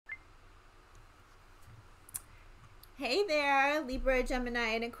Hey there, Libra,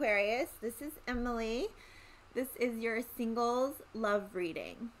 Gemini, and Aquarius. This is Emily. This is your singles love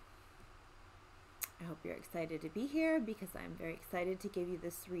reading. I hope you're excited to be here because I'm very excited to give you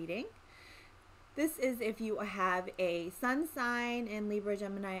this reading. This is if you have a sun sign in Libra,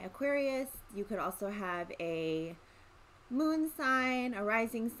 Gemini, Aquarius. You could also have a moon sign, a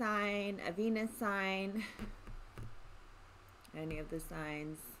rising sign, a Venus sign, any of the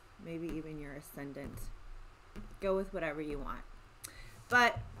signs, maybe even your ascendant. Go with whatever you want,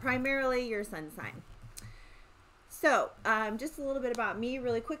 but primarily your sun sign. So just a little bit about me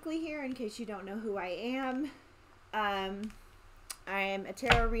really quickly here in case you don't know who I am. I am a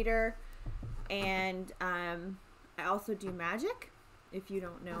tarot reader, and I also do magic. If you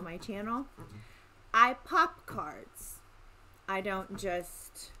don't know my channel, I pop cards. I don't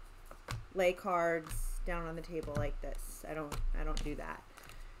just lay cards down on the table like this. I don't do that.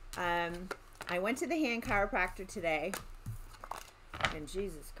 I went to the hand chiropractor today, and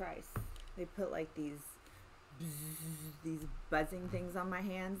Jesus Christ, they put like these buzzing things on my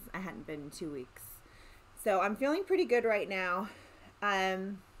hands. I hadn't been in 2 weeks. So I'm feeling pretty good right now.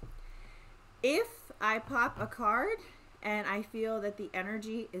 If I pop a card and I feel that the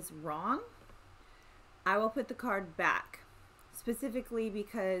energy is wrong, I will put the card back, specifically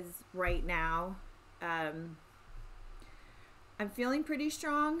because right now I'm feeling pretty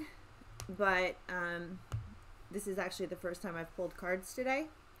strong. But this is actually the first time I've pulled cards today.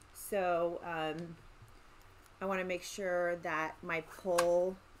 So I want to make sure that my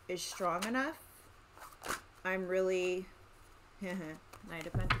pull is strong enough. I'm really... Knight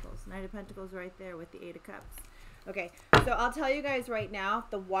of Pentacles. Knight of Pentacles right there with the Eight of Cups. Okay, so I'll tell you guys right now,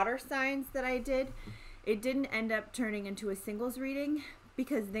 the water signs that I did, it didn't end up turning into a singles reading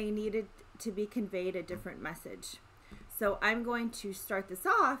because they needed to be conveyed a different message. So I'm going to start this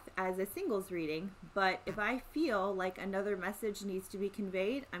off as a singles reading, but if I feel like another message needs to be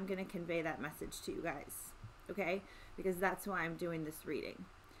conveyed, I'm going to convey that message to you guys, okay? Because that's why I'm doing this reading.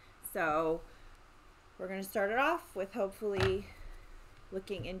 So we're going to start it off with hopefully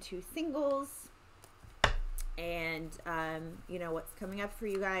looking into singles and, you know, what's coming up for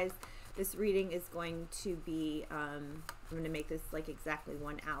you guys. This reading is going to be, I'm going to make this like exactly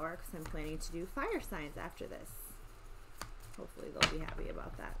 1 hour because I'm planning to do fire signs after this. Hopefully they'll be happy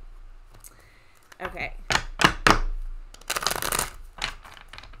about that. Okay.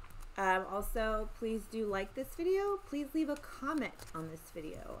 Also, please do like this video. Please leave a comment on this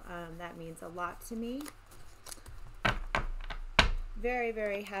video. That means a lot to me. Very,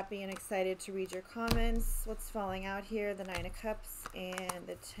 very happy and excited to read your comments. What's falling out here? The Nine of Cups and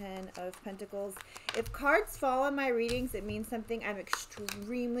the Ten of Pentacles. If cards fall on my readings, it means something. I'm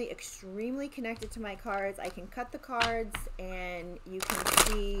extremely, extremely connected to my cards. I can cut the cards and you can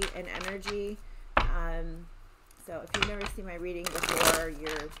see an energy. So if you've never seen my reading before,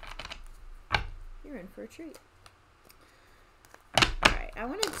 you're in for a treat. All right, I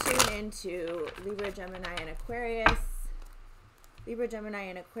want to tune into Libra, Gemini, and Aquarius. Libra, Gemini,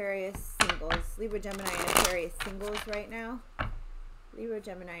 and Aquarius singles. Libra, Gemini, and Aquarius singles right now. Libra,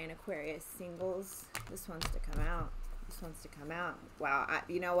 Gemini, and Aquarius singles. This wants to come out. This wants to come out. Wow.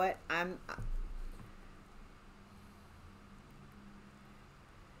 You know what? I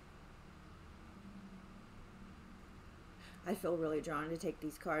feel really drawn to take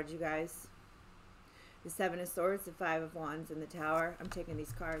these cards, you guys. The Seven of Swords, the Five of Wands, and the Tower. I'm taking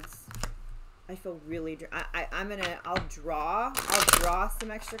these cards. I feel really, I'll draw some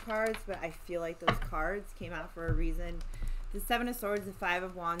extra cards, but I feel like those cards came out for a reason. The Seven of Swords, the Five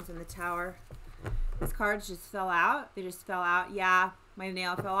of Wands, and the Tower. These cards just fell out. They just fell out. Yeah, my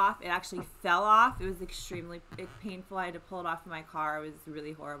nail fell off. It actually fell off. It was extremely painful. I had to pull it off in my car. It was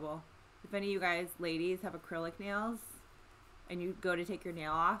really horrible. If any of you guys, ladies, have acrylic nails and you go to take your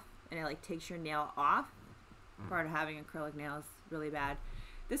nail off and it like takes your nail off, part of having acrylic nails, really bad.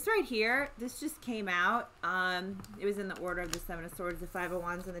 This right here, this just came out. It was in the order of the Seven of Swords, the Five of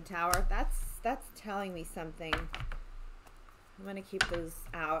Wands, and the Tower. That's telling me something. I'm going to keep those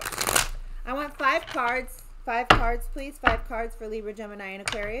out. I want 5 cards. 5 cards, please. 5 cards for Libra, Gemini, and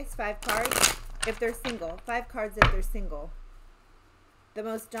Aquarius. 5 cards if they're single. 5 cards if they're single. The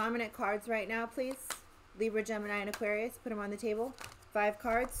most dominant cards right now, please. Libra, Gemini, and Aquarius. Put them on the table. 5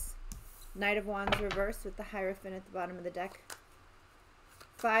 cards. Knight of Wands reversed with the Hierophant at the bottom of the deck.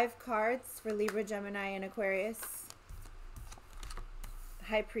 5 cards for Libra, Gemini, and Aquarius.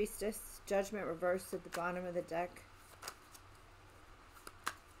 High Priestess, Judgment reversed at the bottom of the deck.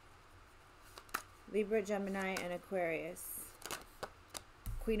 Libra, Gemini, and Aquarius.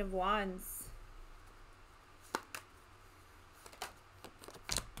 Queen of Wands.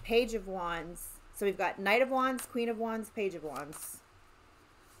 Page of Wands. So we've got Knight of Wands, Queen of Wands, Page of Wands.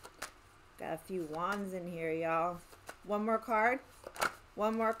 Got a few wands in here, y'all. One more card.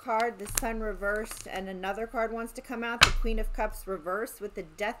 One more card. The Sun reversed, and another card wants to come out. The Queen of Cups reversed with the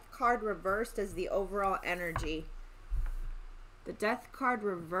Death card reversed as the overall energy. The Death card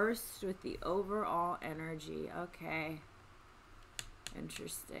reversed with the overall energy. Okay.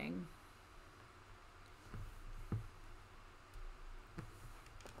 Interesting.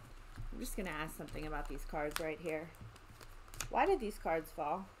 I'm just going to ask something about these cards right here. Why did these cards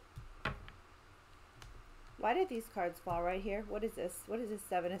fall? Why did these cards fall right here? What is this? What is this?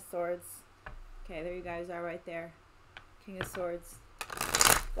 Seven of Swords. Okay, there you guys are right there. King of Swords.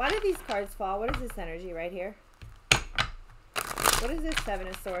 Why did these cards fall? What is this energy right here? What is this? Seven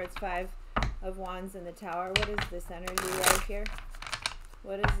of Swords, Five of Wands in the Tower. What is this energy right here?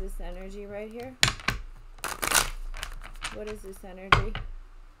 What is this energy right here? What is this energy?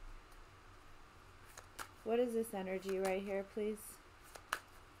 What is this energy right here, please?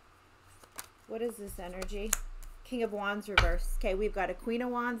 What is this energy? King of Wands reversed. Okay, we've got a Queen of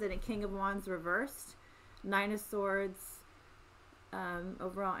Wands and a King of Wands reversed. Nine of Swords.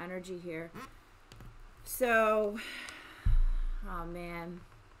 Overall energy here. So, oh man.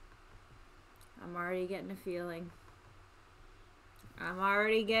 I'm already getting a feeling. I'm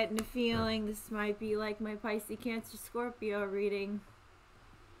already getting a feeling this might be like my Pisces, Cancer, Scorpio reading.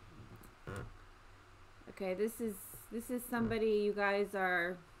 Okay, this is somebody you guys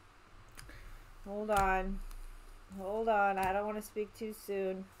are... Hold on. Hold on. I don't want to speak too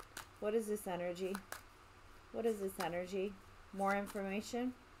soon. What is this energy? What is this energy? More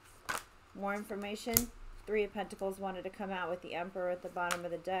information? More information? Three of Pentacles wanted to come out with the Emperor at the bottom of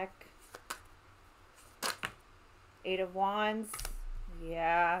the deck. Eight of Wands.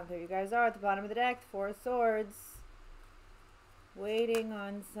 Yeah, there you guys are at the bottom of the deck. Four of Swords. Waiting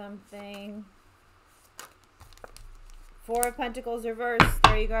on something. Four of Pentacles reversed.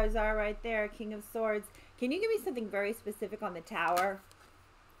 There you guys are right there. King of Swords. Can you give me something very specific on the Tower?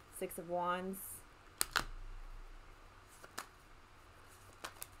 Six of Wands.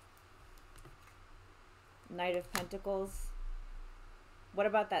 Knight of Pentacles. What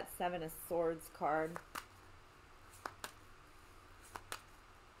about that Seven of Swords card?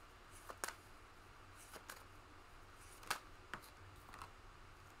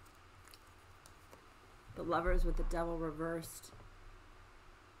 The Lovers with the Devil reversed.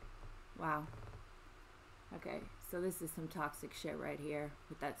 Wow. Okay, so this is some toxic shit right here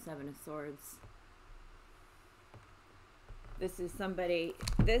with that Seven of Swords. This is somebody,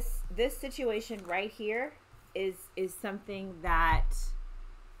 this situation right here is something that,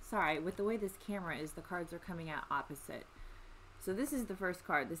 sorry, with the way this camera is, the cards are coming out opposite. So this is the first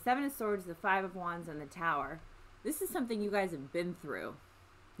card. The Seven of Swords, the Five of Wands, and the Tower. This is something you guys have been through.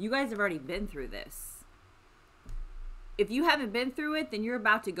 You guys have already been through this. If you haven't been through it, then you're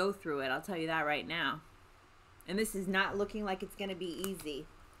about to go through it. I'll tell you that right now. And this is not looking like it's going to be easy.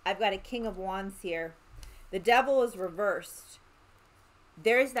 I've got a King of Wands here. The Devil is reversed.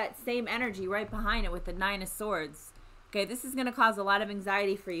 There's that same energy right behind it with the Nine of Swords. Okay, this is going to cause a lot of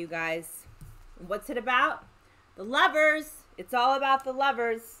anxiety for you guys. What's it about? The Lovers. It's all about the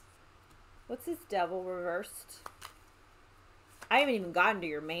Lovers. What's this Devil reversed? I haven't even gotten to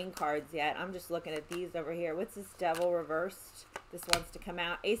your main cards yet. I'm just looking at these over here. What's this Devil reversed? This wants to come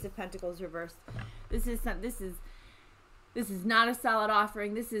out. Ace of Pentacles reversed. This is not a solid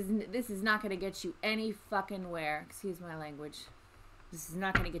offering. This is not going to get you any fucking where. Excuse my language. This is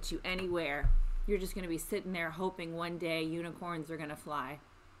not going to get you anywhere. You're just going to be sitting there hoping one day unicorns are going to fly,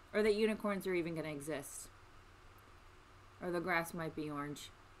 or that unicorns are even going to exist, or the grass might be orange.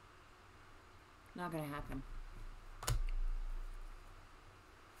 Not going to happen.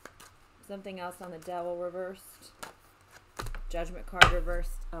 Something else on the Devil reversed. Judgment card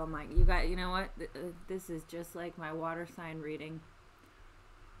reversed. Oh my, you know what? This is just like my water sign reading.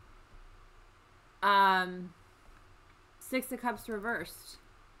 Six of Cups reversed.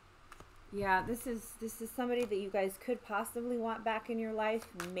 Yeah, this is somebody that you guys could possibly want back in your life.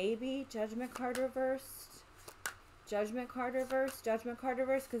 Maybe Judgment card reversed. Judgment card reversed. Judgment card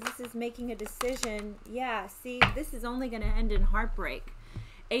reversed, because this is making a decision. Yeah, see, this is only going to end in heartbreak.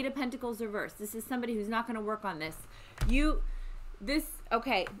 Eight of Pentacles reversed. This is somebody who's not going to work on this. Let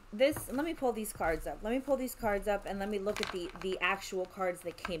me pull these cards up. Let me pull these cards up and let me look at the actual cards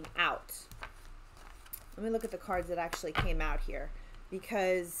that came out. Let me look at the cards that actually came out here,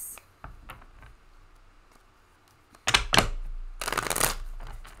 because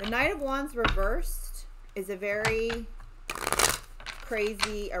the Knight of Wands reversed is a very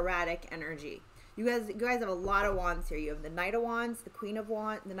crazy, erratic energy. You guys have a lot of wands here. You have the Knight of Wands, the Queen of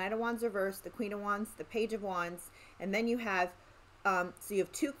Wands, the Knight of Wands reversed, the Queen of Wands, the Page of Wands, and then you have, so you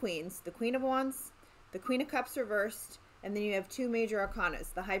have two queens, the Queen of Wands, the Queen of Cups reversed, and then you have two major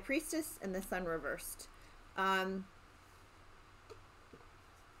arcanas, the High Priestess and the Sun reversed. So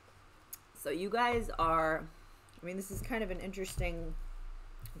you guys are, I mean, this is kind of an interesting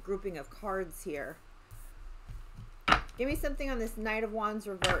grouping of cards here. Give me something on this Knight of Wands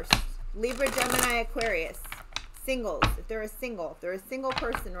reversed. Libra, Gemini, Aquarius. Singles. If they're a single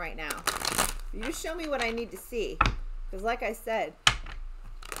person right now. You just show me what I need to see. Because like I said,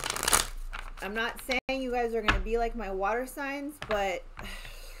 I'm not saying you guys are going to be like my water signs, but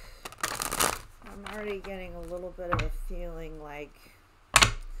I'm already getting a little bit of a feeling like,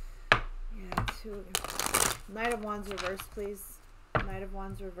 yeah, Knight of Wands reversed, please. Knight of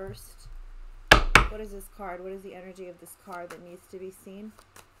Wands reversed. What is this card? What is the energy of this card that needs to be seen?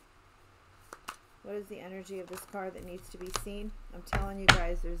 What is the energy of this card that needs to be seen? I'm telling you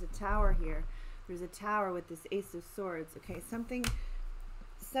guys, there's a tower here. There's a tower with this Ace of Swords. Okay, something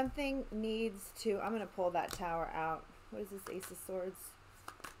needs to, I'm going to pull that tower out. What is this Ace of Swords?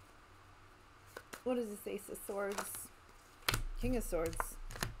 What is this Ace of Swords? King of Swords.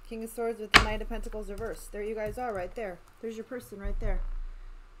 King of Swords with the Knight of Pentacles reversed. There you guys are right there. There's your person right there.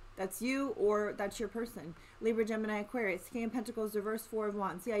 That's you or that's your person. Libra, Gemini, Aquarius. King of Pentacles reversed, Four of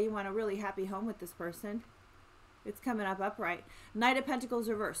Wands. Yeah, you want a really happy home with this person. It's coming up upright. Knight of Pentacles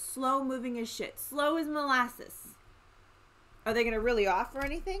reversed. Slow moving as shit. Slow as molasses. Are they going to really offer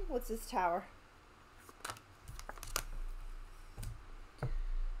anything? What's this tower?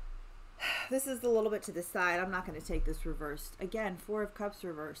 This is a little bit to the side. I'm not going to take this reversed. Again, Four of Cups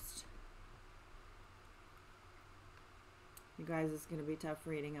reversed. You guys, it's going to be tough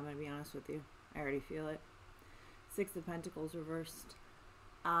reading. I'm going to be honest with you. I already feel it. Six of Pentacles reversed.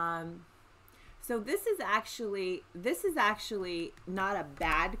 So this is actually not a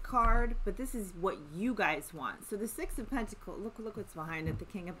bad card, but this is what you guys want. So the Six of Pentacles, look what's behind it. The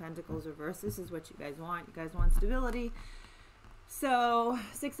King of Pentacles reversed. This is what you guys want. You guys want stability. So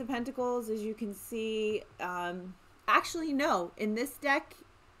Six of Pentacles, as you can see, actually no, in this deck.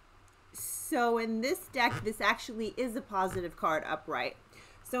 So in this deck, this actually is a positive card upright.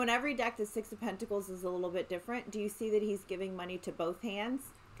 So in every deck, the Six of Pentacles is a little bit different. Do you see that he's giving money to both hands?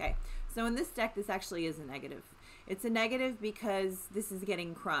 Okay. So in this deck, this actually is a negative. It's a negative because this is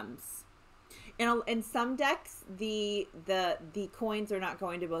getting crumbs. In some decks, the coins are not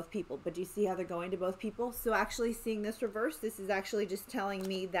going to both people. But do you see how they're going to both people? So actually seeing this reverse, this is actually just telling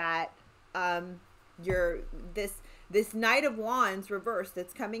me that this Knight of Wands reverse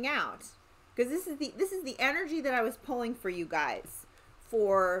that's coming out, because this is the energy that I was pulling for you guys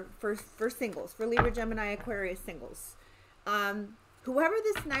for singles, for Libra, Gemini, Aquarius singles, whoever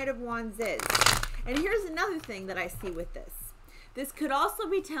this Knight of Wands is. And here's another thing that I see with this could also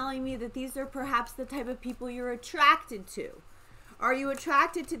be telling me that these are perhaps the type of people you're attracted to. Are you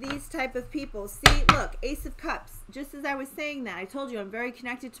attracted to these type of people? See, look, Ace of Cups. Just as I was saying that, I told you I'm very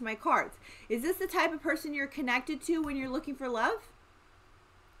connected to my cards. Is this the type of person you're connected to when you're looking for love?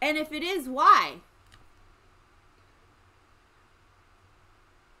 And if it is, why?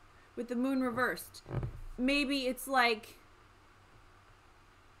 With the Moon reversed. Maybe it's like...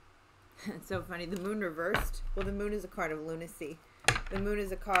 It's so funny. The Moon reversed. Well, the Moon is a card of lunacy. The Moon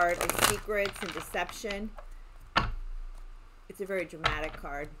is a card of secrets and deception. It's a very dramatic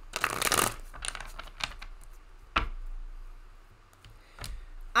card.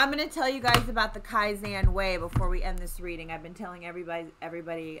 I'm going to tell you guys about the Kaizen way before we end this reading. I've been telling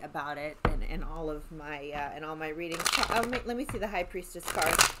everybody about it in all of my in all my readings. Let me see the High Priestess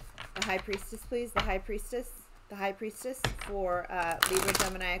card. The High Priestess, please. The High Priestess. The High Priestess for Libra,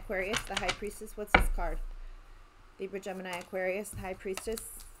 Gemini, Aquarius. The High Priestess. What's this card? Libra, Gemini, Aquarius. The High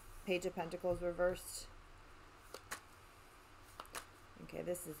Priestess. Page of Pentacles reversed. Okay,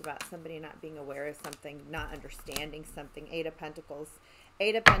 this is about somebody not being aware of something, not understanding something. Eight of Pentacles.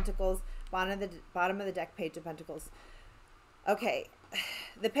 Eight of Pentacles. Bottom of the deck, Page of Pentacles. Okay,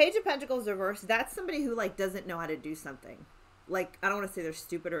 the Page of Pentacles reversed. That's somebody who, like, doesn't know how to do something. Like, I don't want to say they're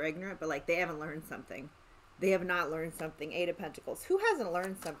stupid or ignorant, but, like, they haven't learned something. They have not learned something. Eight of Pentacles. Who hasn't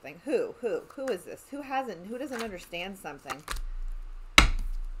learned something? Who is this? Who hasn't? Who doesn't understand something?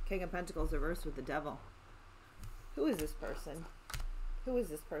 King of Pentacles reversed with the Devil. Who is this person? Who is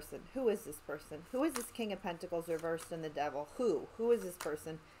this person? Who is this person? Who is this King of Pentacles reversed in the Devil? Who? Who is this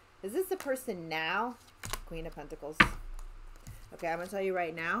person? Is this a person now? Queen of Pentacles. Okay, I'm going to tell you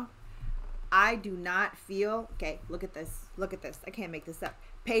right now. I do not feel... Okay, look at this. Look at this. I can't make this up.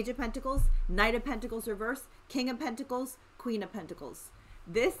 Page of Pentacles, Knight of Pentacles reversed, King of Pentacles, Queen of Pentacles.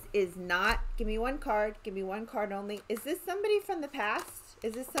 This is not, give me one card only. Is this somebody from the past?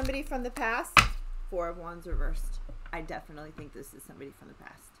 Is this somebody from the past? Four of Wands reversed. I definitely think this is somebody from the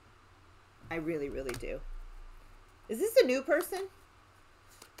past. I really, really do. Is this a new person?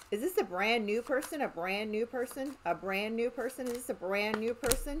 Is this a brand new person? A brand new person? A brand new person? Is this a brand new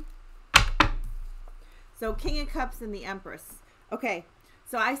person? So King of Cups and the Empress. Okay,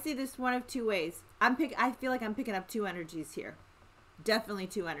 so I see this one of two ways. I feel like I'm picking up two energies here. Definitely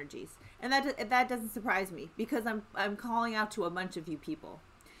two energies. And that doesn't surprise me because I'm calling out to a bunch of you people.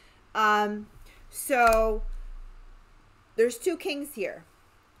 So there's two kings here.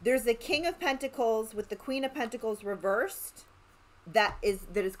 There's the King of Pentacles with the Queen of Pentacles reversed. That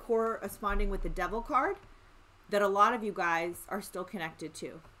is corresponding with the Devil card that a lot of you guys are still connected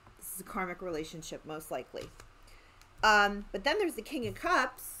to. This is a karmic relationship, most likely. But then there's the King of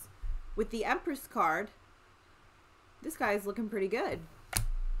Cups with the Empress card. This guy is looking pretty good.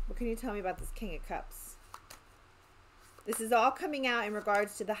 What can you tell me about this King of Cups? This is all coming out in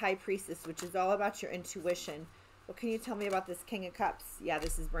regards to the High Priestess, which is all about your intuition. What can you tell me about this King of Cups? Yeah,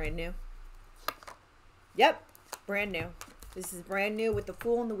 this is brand new. Yep, brand new. This is brand new with the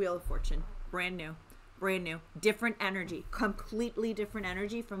Fool and the Wheel of Fortune. Brand new. Brand new. Different energy. Completely different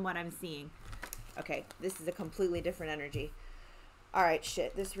energy from what I'm seeing. Okay, this is a completely different energy. All right,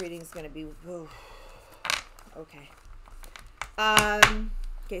 shit. This reading is going to be... Ooh. Okay.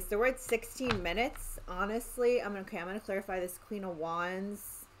 Okay, so we're at 16 minutes. Honestly, I'm going to clarify this Queen of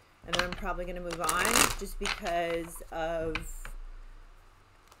Wands. And then I'm probably going to move on just because of...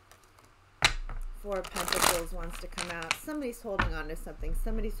 Four of Pentacles wants to come out. Somebody's holding on to something.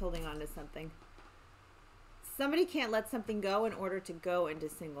 Somebody's holding on to something. Somebody can't let something go in order to go into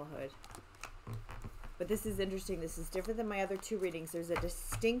singlehood. But this is interesting. This is different than my other two readings. There's a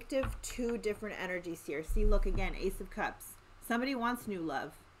distinctive two different energies here. See, look again, Ace of Cups. Somebody wants new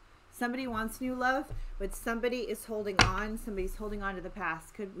love. Somebody wants new love, but somebody is holding on. Somebody's holding on to the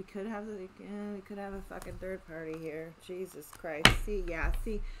past. We could have a fucking third party here. Jesus Christ. See, yeah,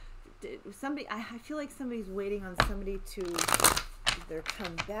 see. Somebody, I feel like somebody's waiting on somebody to either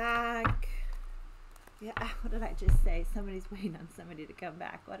come back. Yeah, what did I just say? Somebody's waiting on somebody to come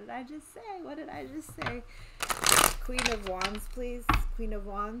back. What did I just say? What did I just say? Queen of Wands, please. Queen of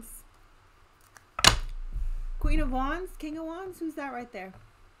Wands. Queen of Wands? King of Wands? Who's that right there?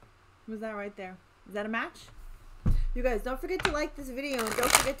 Who's that right there? Is that a match? You guys, don't forget to like this video and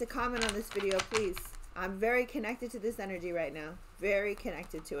don't forget to comment on this video, please. I'm very connected to this energy right now. Very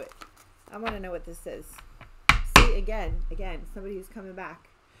connected to it. I want to know what this is. See, again, somebody who's coming back.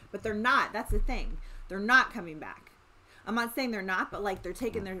 But they're not. That's the thing. They're not coming back. I'm not saying they're not, but like they're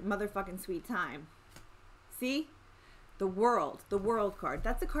taking their motherfucking sweet time. See? The World card.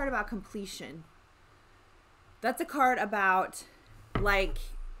 That's a card about completion. That's a card about like,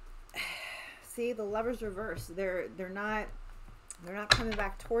 see, the Lover's reverse. They're not coming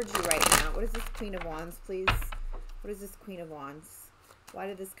back towards you right now. What is this Queen of Wands, please? What is this Queen of Wands? Why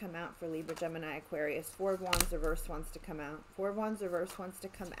did this come out for Libra, Gemini, Aquarius? Four of Wands reverse wants to come out. Four of Wands reverse wants to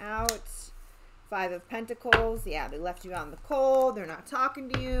come out. Five of Pentacles. Yeah, they left you out in the cold. They're not talking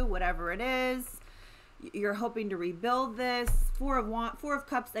to you. Whatever it is. You're hoping to rebuild this. Four of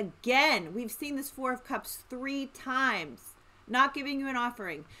Cups again. We've seen this Four of Cups 3 times. Not giving you an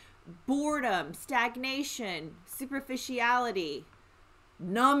offering. Boredom, stagnation, superficiality,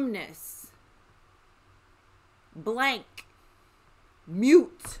 numbness, blank,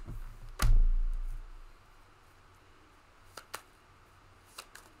 mute.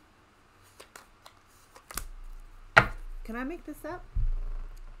 Can I make this up?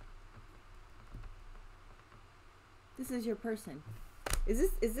 This is your person. Is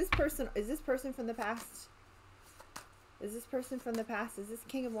this person from the past? Is this person from the past? Is this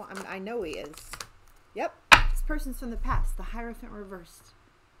King of Wands? I know he is. Yep. This person's from the past. The Hierophant reversed.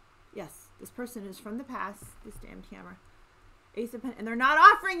 Yes. This person is from the past. This damn camera. Ace of Pentacles. And they're not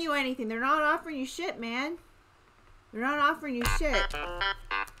offering you anything. They're not offering you shit, man. They're not offering you shit.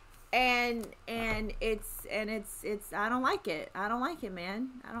 And it's I don't like it. I don't like it, man.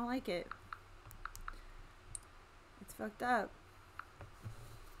 I don't like it. It's fucked up.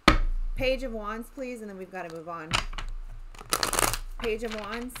 Page of Wands, please, and then we've got to move on. Page of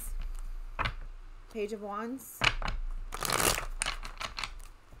Wands. Page of Wands.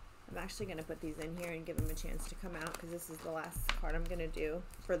 I'm actually going to put these in here and give them a chance to come out because this is the last card I'm going to do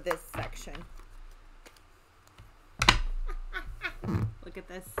for this section. Look at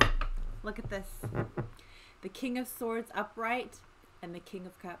this. Look at this. The King of Swords upright and the King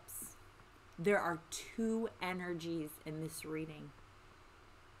of Cups. There are two energies in this reading.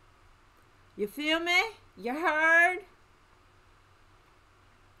 You feel me? You heard?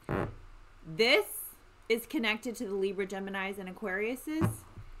 This is connected to the Libra, Geminis, and Aquariuses,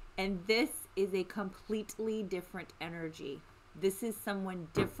 and this is a completely different energy. This is someone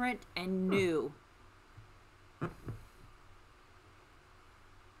different and new. I'm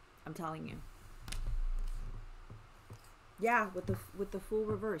telling you. Yeah, with the Fool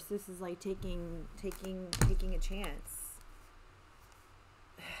reverse, this is like taking a chance.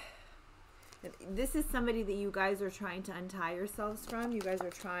 This is somebody that you guys are trying to untie yourselves from. You guys are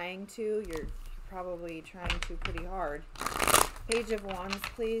trying to. You're probably trying to pretty hard. Page of Wands,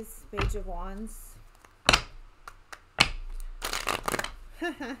 please. Page of Wands.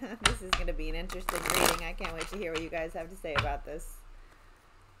 This is going to be an interesting reading. I can't wait to hear what you guys have to say about this.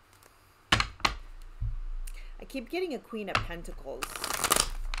 I keep getting a Queen of Pentacles.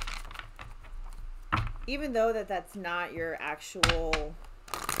 Even though that's not your actual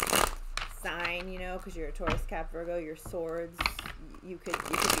sign, you know, because you're a Taurus, Cap, Virgo, your swords, you could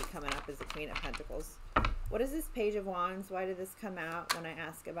be coming up as a Queen of Pentacles. What is this Page of Wands? Why did this come out when I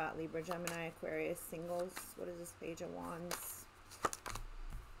ask about Libra, Gemini, Aquarius, singles? What is this Page of Wands?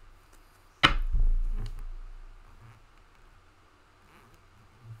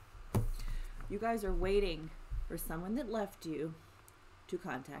 You guys are waiting for someone that left you to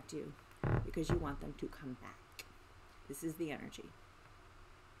contact you because you want them to come back. This is the energy.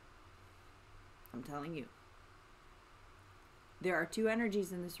 I'm telling you. There are two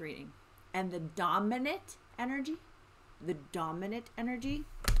energies in this reading. And the dominant energy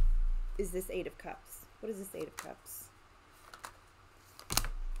is this Eight of Cups. What is this Eight of Cups?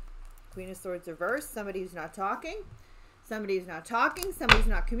 Queen of Swords reverse. Somebody who's not talking. Somebody who's not talking. Somebody who's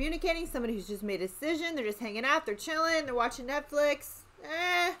not communicating. Somebody who's just made a decision. They're just hanging out. They're chilling. They're watching Netflix.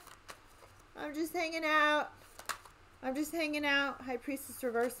 I'm just hanging out. I'm just hanging out. High Priestess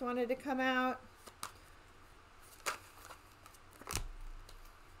reverse wanted to come out.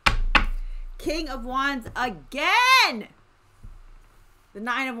 King of Wands again. The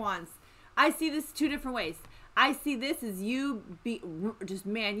Nine of Wands. I see this two different ways. I see this as you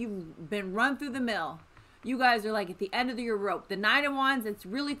man, you've been run through the mill. You guys are like at the end of your rope. The Nine of Wands, it's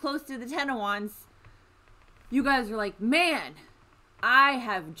really close to the Ten of Wands. You guys are like, man,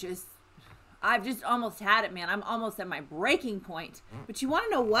 I've just almost had it, man. I'm almost at my breaking point. But you want to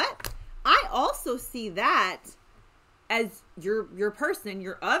know what? I also see that as your person,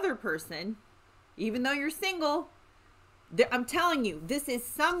 your other person, even though you're single. I'm telling you, this is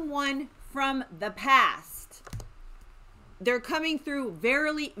someone from the past. They're coming through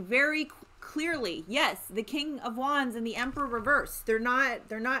very, very clearly. Yes, the King of Wands and the Emperor reverse. They're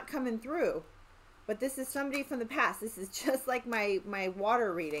not coming through. But this is somebody from the past. This is just like my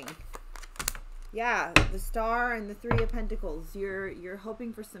water reading. Yeah, the Star and the Three of Pentacles. You're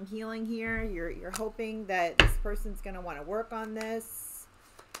hoping for some healing here. You're hoping that this person's going to want to work on this.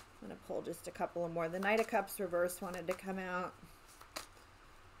 I'm going to pull just a couple of more. The Knight of Cups reverse wanted to come out.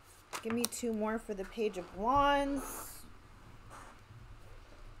 Give me two more for the Page of Wands.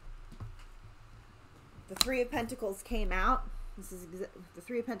 The Three of Pentacles came out. This is the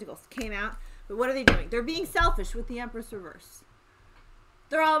Three of Pentacles came out. But what are they doing? They're being selfish with the Empress reverse.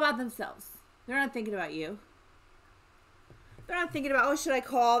 They're all about themselves. They're not thinking about you. They're not thinking about, oh, should I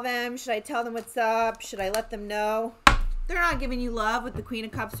call them? Should I tell them what's up? Should I let them know? They're not giving you love with the Queen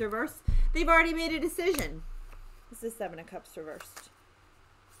of Cups reversed. They've already made a decision. This is Seven of Cups reversed.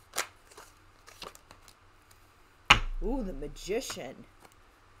 Ooh, the Magician.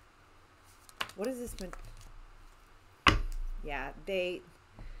 What is this? Yeah, they...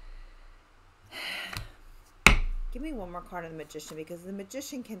 Give me one more card on the Magician, because the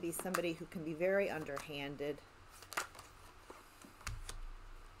Magician can be somebody who can be very underhanded.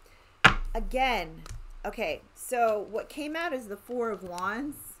 Again, okay, so what came out is the Four of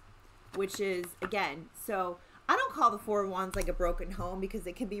Wands, which is, again, so I don't call the Four of Wands like a broken home because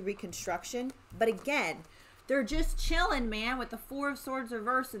it can be reconstruction. But again, they're just chilling, man, with the Four of Swords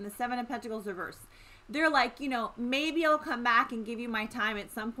reversed and the Seven of Pentacles reversed. They're like, you know, maybe I'll come back and give you my time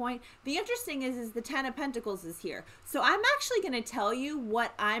at some point. The interesting is the Ten of Pentacles is here. So I'm actually going to tell you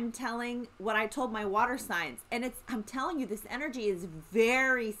what I told my water signs. And I'm telling you, this energy is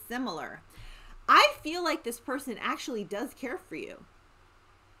very similar. I feel like this person actually does care for you.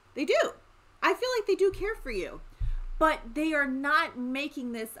 They do. I feel like they do care for you. But they are not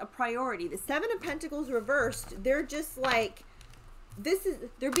making this a priority. The Seven of Pentacles reversed, they're just like...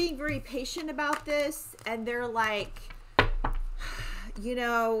 they're being very patient about this, and they're like, you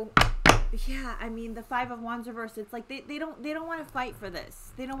know, yeah, I mean, the Five of Wands reversed, it's like they don't want to fight for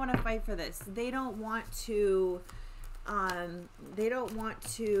this. They don't want to fight for this. They don't want to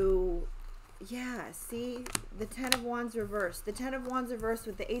yeah, see? The Ten of Wands reversed. The Ten of Wands reversed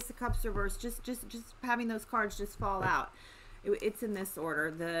with the Ace of Cups reversed. Just having those cards just fall out. It's in this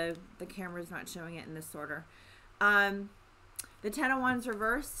order. The camera's not showing it in this order. The Ten of Wands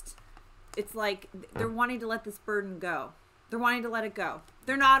reversed. It's like they're wanting to let this burden go. They're wanting to let it go.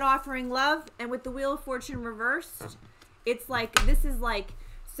 They're not offering love. And with the Wheel of Fortune reversed, it's like, this is like,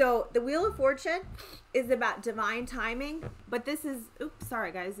 so the Wheel of Fortune is about divine timing, but this is, oops,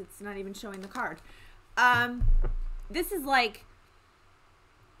 sorry guys, it's not even showing the card. This is like,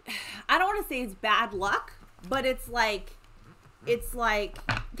 I don't want to say it's bad luck, but it's like, there's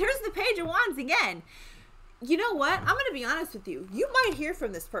the Page of Wands again. You know what? I'm going to be honest with you. You might hear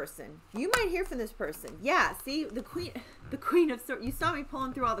from this person. You might hear from this person. Yeah, see, the Queen of Swords. You saw me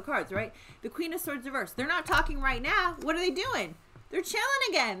pulling through all the cards, right? The Queen of Swords reversed. They're not talking right now. What are they doing? They're chilling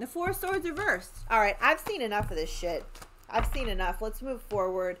again. The Four of Swords reversed. All right, I've seen enough of this shit. I've seen enough. Let's move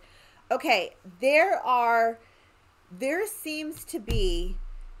forward. Okay, there seems to be...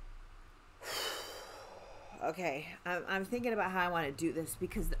 Okay, I'm thinking about how I want to do this,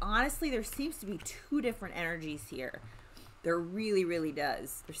 because honestly, there seems to be two different energies here. There really, really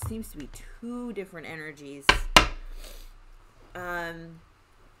does. There seems to be two different energies. And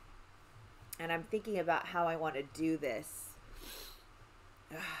I'm thinking about how I want to do this.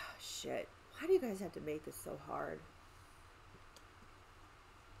 Ah, shit. Why do you guys have to make this so hard?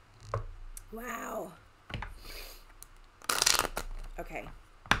 Wow. Okay.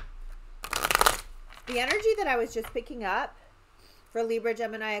 The energy that I was just picking up for Libra,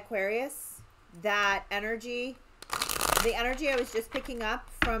 Gemini, Aquarius, that energy, the energy I was just picking up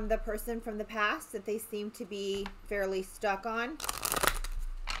from the person from the past that they seem to be fairly stuck on.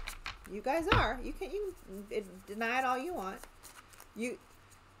 You guys are. You can deny it all you want.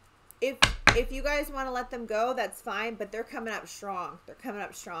 If you guys want to let them go, that's fine, but they're coming up strong. They're coming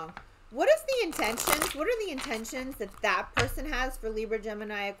up strong. What is the intentions? What are the intentions that that person has for Libra,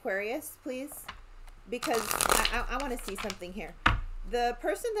 Gemini, Aquarius, please? Because I want to see something here. The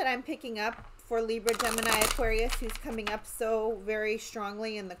person that I'm picking up for Libra, Gemini, Aquarius, who's coming up so very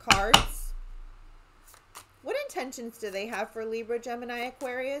strongly in the cards. What intentions do they have for Libra, Gemini,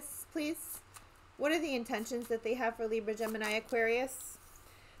 Aquarius, please? What are the intentions that they have for Libra, Gemini, Aquarius?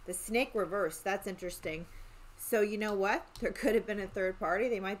 The Snake reversed. That's interesting. So you know what? There could have been a third party.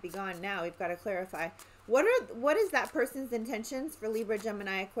 They might be gone now. We've got to clarify. What is that person's intentions for Libra,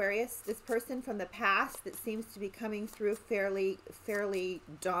 Gemini, Aquarius? This person from the past that seems to be coming through fairly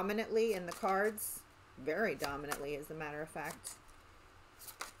dominantly in the cards. Very dominantly, as a matter of fact.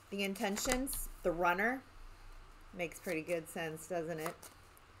 The intentions, the Runner. Makes pretty good sense, doesn't it?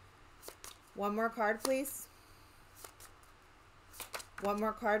 One more card, please. One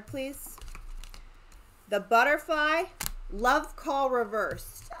more card, please. The Butterfly, Love Call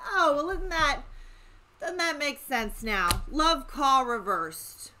reversed. Oh, well, doesn't that make sense now? Love Call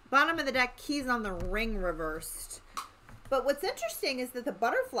reversed. Bottom of the deck, Keys on the Ring reversed. But what's interesting is that the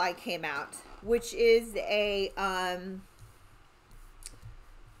Butterfly came out, which is a,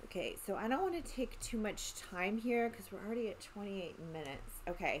 okay, so I don't want to take too much time here because we're already at 28 minutes.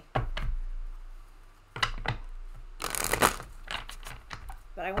 Okay.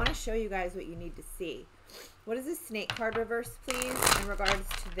 But I want to show you guys what you need to see. What is the Snake card reverse, please, in regards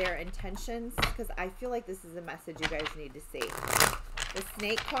to their intentions? Because I feel like this is a message you guys need to see. The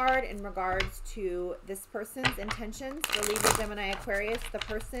Snake card in regards to this person's intentions for Libra, Gemini, Aquarius, the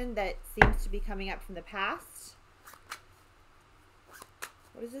person that seems to be coming up from the past.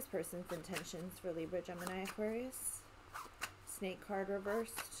 What is this person's intentions for Libra, Gemini, Aquarius? Snake card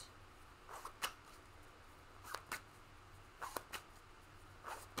reversed.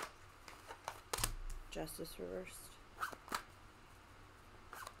 Justice reversed.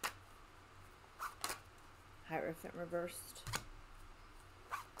 Hierophant reversed.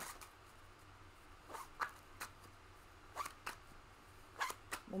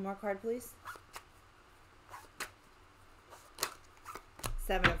 One more card, please.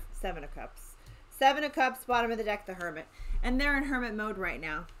 Seven of Cups. Seven of Cups, bottom of the deck, the Hermit. And they're in Hermit mode right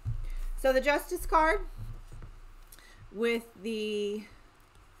now. So the Justice card with the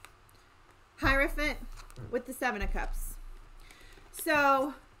Hierophant with the Seven of Cups.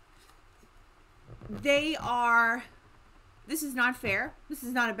 So they are, this is not fair. This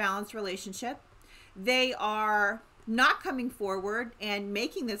is not a balanced relationship. They are not coming forward and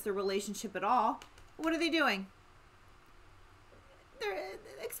making this a relationship at all. What are they doing? They're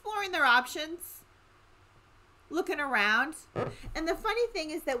exploring their options, looking around. And the funny thing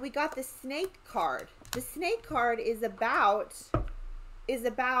is that we got the Snake card. The Snake card is about,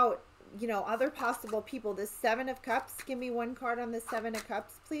 you know, other possible people. The Seven of Cups. Give me one card on the Seven of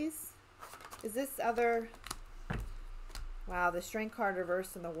Cups, please. Is this other... Wow, the Strength card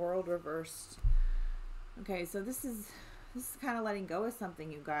reversed and the World reversed. Okay, so this is kind of letting go of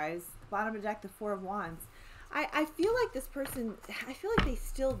something, you guys. Bottom of the deck, the Four of Wands. I feel like this person, I feel like they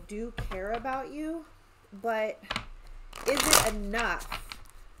still do care about you, but is it enough?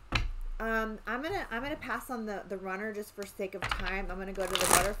 I'm gonna pass on the Runner just for sake of time. I'm gonna go to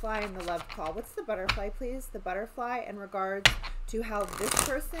the Butterfly and the Love Call. What's the Butterfly, please? The Butterfly in regards to how this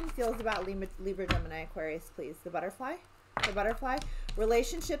person feels about Libra, Gemini, Aquarius, please. The Butterfly. The Butterfly.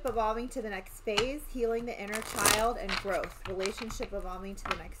 Relationship evolving to the next phase, healing the inner child and growth. Relationship evolving to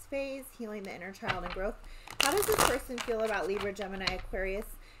the next phase, healing the inner child and growth. How does this person feel about Libra, Gemini, Aquarius?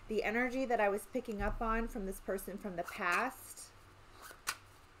 The energy that I was picking up on from this person from the past.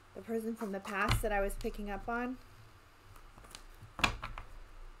 The person from the past that I was picking up on.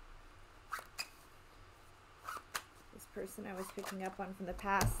 This person I was picking up on from the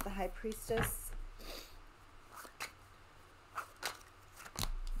past, the High Priestess.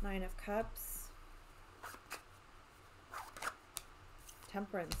 Nine of Cups.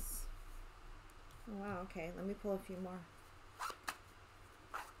 Temperance. Oh, wow, okay. Let me pull a few more.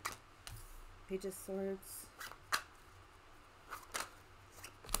 Page of Swords.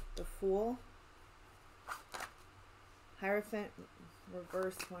 The Fool. Hierophant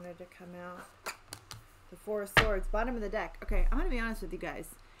reverse wanted to come out. The Four of Swords. Bottom of the deck. Okay, I'm going to be honest with you guys.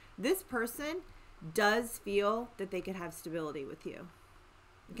 This person does feel that they could have stability with you.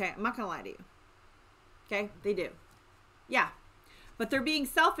 Okay, I'm not going to lie to you. Okay, they do. Yeah. But they're being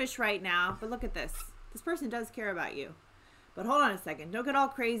selfish right now. But look at this. This person does care about you. But hold on a second. Don't get all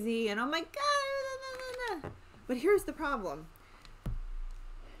crazy and oh my God. But here's the problem.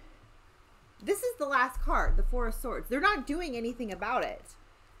 This is the last card, the Four of Swords. They're not doing anything about it.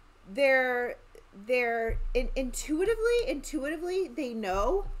 They're intuitively, they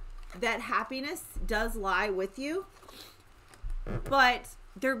know that happiness does lie with you. But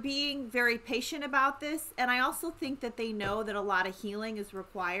they're being very patient about this. And I also think that they know that a lot of healing is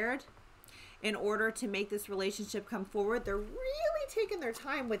required in order to make this relationship come forward. They're really taking their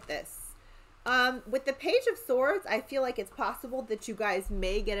time with this. With the Page of Swords, I feel like it's possible that you guys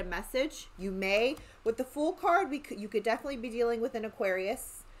may get a message. You may. With the Fool card, you could definitely be dealing with an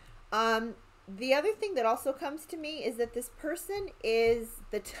Aquarius. The other thing that also comes to me is that this person is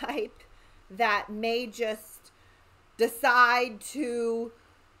the type that may just decide to...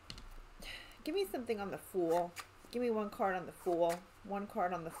 Give me something on the Fool. Give me one card on the Fool. One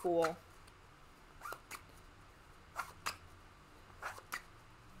card on the Fool.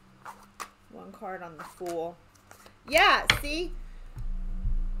 One card on the Fool. Yeah, see?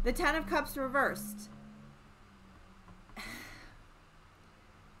 The Ten of Cups reversed.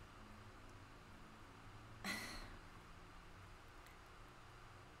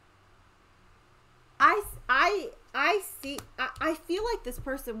 I feel like this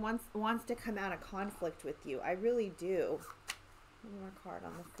person wants to come out of conflict with you. I really do. One more card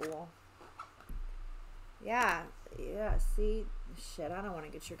on the Fool. Yeah, see? Shit, I don't want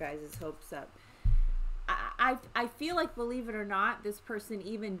to get your guys' hopes up. I feel like, believe it or not, this person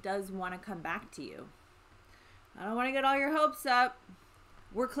even does want to come back to you. I don't want to get all your hopes up.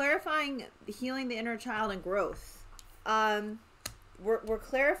 We're clarifying healing the inner child and growth. We're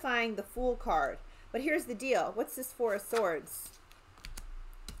clarifying the Fool card. But here's the deal. What's this Four of Swords?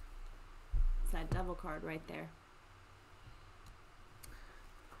 It's that Devil card right there.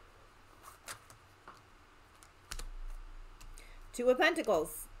 Two of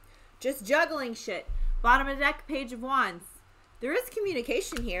Pentacles. Just juggling shit. Bottom of the deck, Page of Wands. There is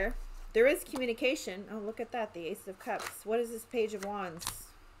communication here. There is communication. Oh, look at that. The Ace of Cups. What is this Page of Wands?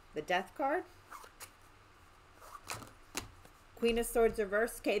 The Death card? Queen of Swords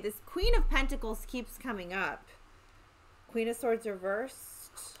reversed. Okay, this Queen of Pentacles keeps coming up. Queen of Swords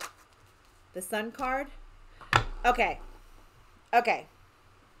reversed. The Sun card. Okay. Okay.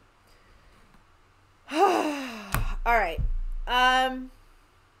 All right.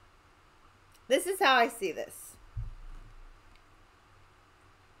 This is how I see this.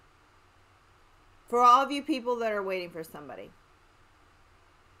 For all of you people that are waiting for somebody.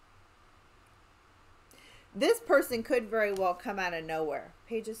 This person could very well come out of nowhere.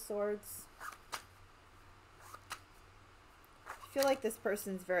 Page of Swords. I feel like this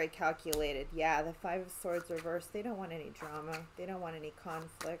person's very calculated. Yeah, the Five of Swords reversed. They don't want any drama. They don't want any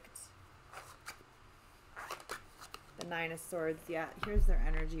conflict. The Nine of Swords. Yeah, here's their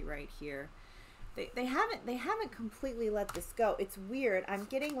energy right here. They haven't completely let this go. It's weird. I'm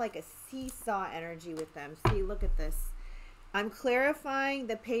getting like a seesaw energy with them. See, look at this. I'm clarifying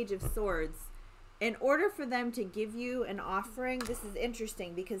the Page of Swords. in order for them to give you an offering, this is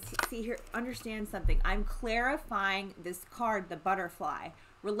interesting because, see here, understand something. I'm clarifying this card, the butterfly.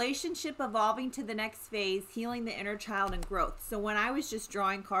 Relationship evolving to the next phase, healing the inner child and growth. So when I was just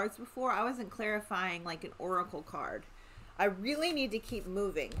drawing cards before, I wasn't clarifying like an oracle card. I really need to keep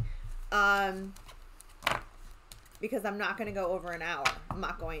moving because I'm not going to go over an hour. I'm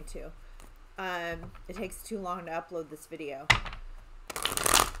not going to. It takes too long to upload this video.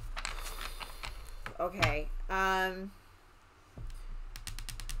 Okay. All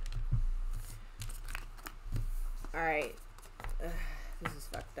right. This is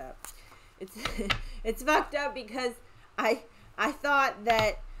fucked up. It's fucked up because I thought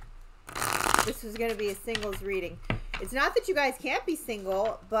that this was going to be a singles reading. It's not that you guys can't be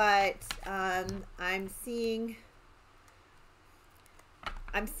single, but I'm seeing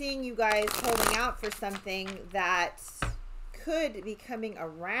you guys holding out for something that could be coming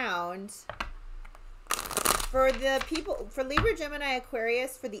around. For the people, for Libra, Gemini,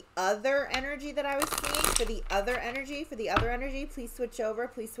 Aquarius, for the other energy that I was seeing, for the other energy, please switch over,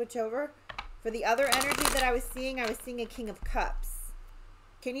 please switch over. For the other energy that I was seeing a King of Cups.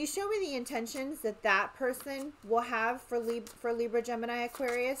 Can you show me the intentions that that person will have for Libra, Gemini,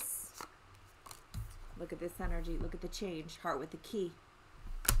 Aquarius? Look at this energy, look at the change, heart with the key.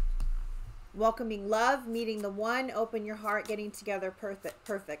 Welcoming love, meeting the one, open your heart, getting together,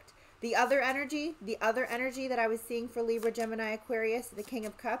 perfect. The other energy that I was seeing for Libra, Gemini, Aquarius, the King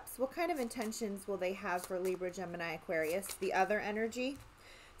of Cups, what kind of intentions will they have for Libra, Gemini, Aquarius? The other energy.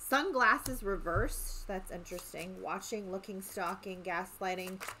 Sunglasses reversed. That's interesting. Watching, looking, stalking,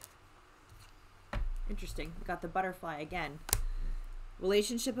 gaslighting. Interesting. We got the butterfly again.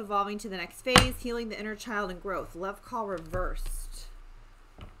 Relationship evolving to the next phase. Healing the inner child and growth. Love call reversed.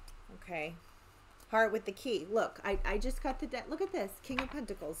 Okay. Heart with the key. Look, I just got the deck. Look at this. King of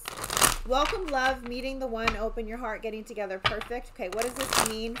Pentacles. Welcome, love, meeting the one, open your heart, getting together, perfect. Okay, what does this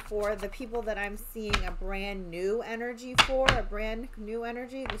mean for the people that I'm seeing a brand new energy for? A brand new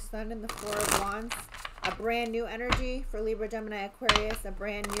energy. The Sun and the Four of Wands. A brand new energy for Libra, Gemini, Aquarius. A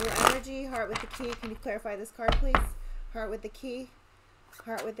brand new energy. Heart with the key. Can you clarify this card, please? Heart with the key.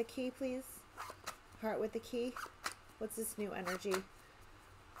 Heart with the key, please. Heart with the key. What's this new energy?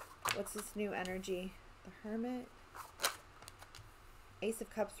 What's this new energy? The Hermit. Ace of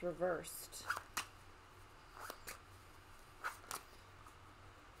Cups reversed.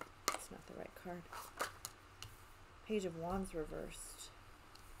 That's not the right card. Page of Wands reversed.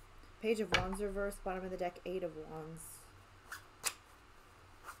 Page of Wands reversed. Bottom of the deck, Eight of Wands.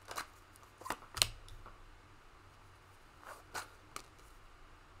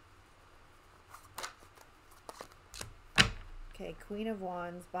 Okay, Queen of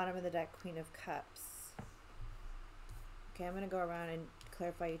Wands, bottom of the deck, Queen of Cups. Okay, I'm going to go around and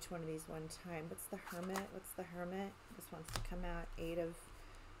clarify each one of these one time. What's the Hermit? What's the Hermit? This wants to come out. Eight of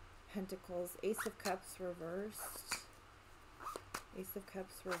Pentacles. Ace of Cups reversed. Ace of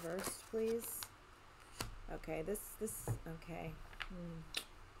Cups reversed, please. Okay, okay.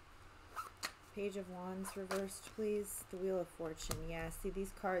 Page of Wands reversed, please. The Wheel of Fortune. Yeah, see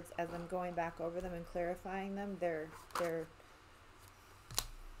these cards, as I'm going back over them and clarifying them, they're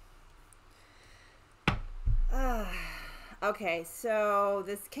okay, so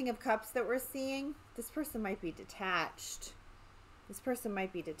this King of Cups that we're seeing, this person might be detached. This person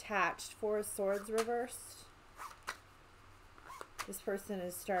might be detached. Four of Swords reversed. This person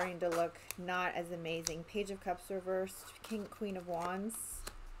is starting to look not as amazing. Page of Cups reversed. Queen of Wands.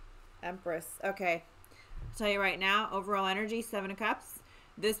 Empress. Okay, I'll tell you right now, overall energy, Seven of Cups.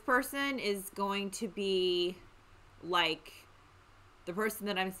 This person is going to be like the person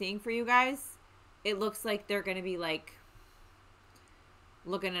that I'm seeing for you guys. It looks like they're going to be like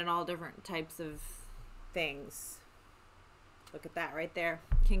looking at all different types of things. Look at that right there.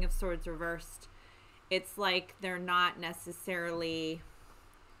 King of Swords reversed. It's like they're not necessarily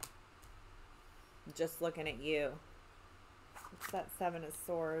just looking at you. It's that Seven of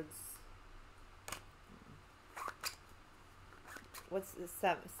Swords. What's the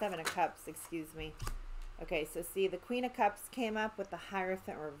Seven of Cups? Excuse me. Okay, so see, the Queen of Cups came up with the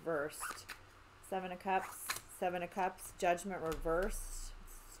Hierophant reversed. Seven of Cups, Judgment reversed.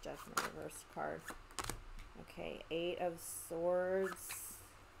 It's Judgment reversed card. Okay, Eight of Swords.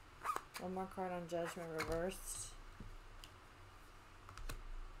 One more card on Judgment reversed.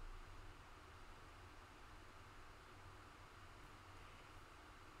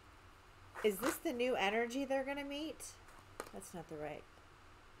 Is this the new energy they're going to meet? That's not the right.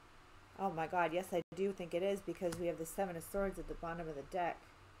 Oh my God, yes I do think it is, because we have the Seven of Swords at the bottom of the deck.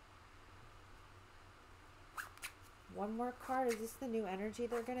 One more card. Is this the new energy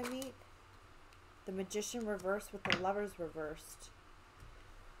they're going to meet? The Magician reversed with the Lovers reversed.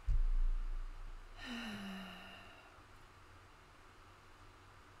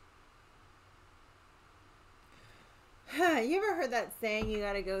 You ever heard that saying, you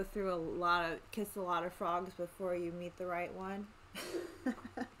gotta go through kiss a lot of frogs before you meet the right one?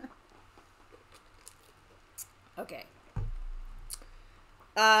 Okay.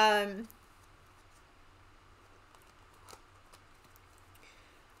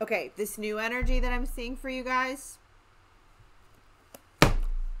 Okay, this new energy that I'm seeing for you guys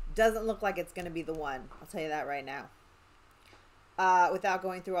doesn't look like it's going to be the one. I'll tell you that right now. Without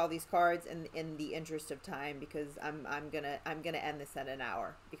going through all these cards in the interest of time, because I'm gonna end this at an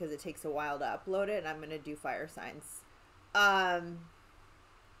hour because it takes a while to upload it, and I'm gonna do fire signs.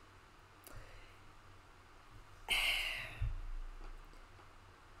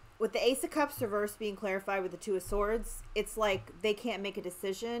 With the Ace of Cups reverse being clarified with the Two of Swords, it's like they can't make a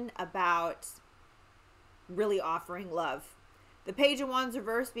decision about really offering love. The Page of Wands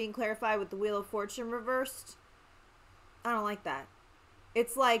reverse being clarified with the Wheel of Fortune reversed. I don't like that.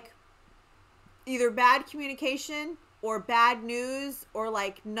 It's like either bad communication or bad news or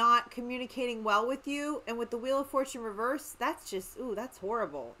like not communicating well with you. And with the Wheel of Fortune reverse, that's just, ooh, that's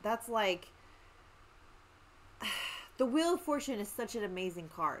horrible. That's like, the Wheel of Fortune is such an amazing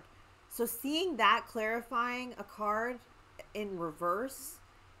card. So seeing that clarifying a card in reverse,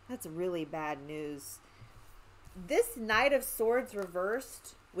 that's really bad news. This Knight of Swords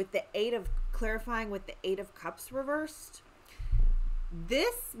reversed with the clarifying with the Eight of Cups reversed.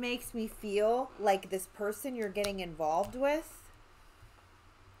 This makes me feel like this person you're getting involved with.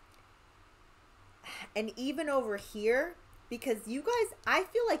 And even over here, because you guys, I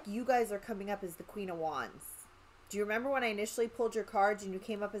feel like you guys are coming up as the Queen of Wands. Do you remember when I initially pulled your cards and you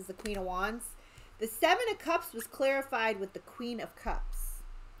came up as the Queen of Wands? The Seven of Cups was clarified with the Queen of Cups.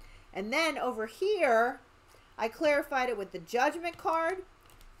 And then over here, I clarified it with the Judgment card,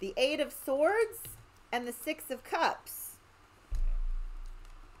 the Eight of Swords, and the Six of Cups.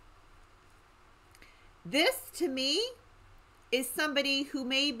 This, to me, is somebody who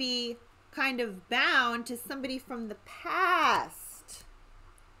may be kind of bound to somebody from the past.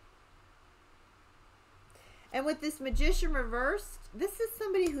 And with this Magician reversed, this is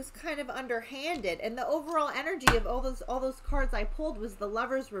somebody who's kind of underhanded. And the overall energy of all those cards I pulled was the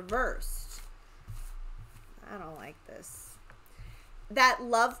Lovers reversed. I don't like this. That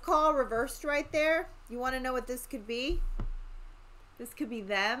Love call reversed right there. You want to know what this could be? This could be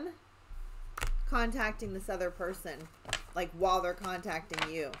them contacting this other person, like while they're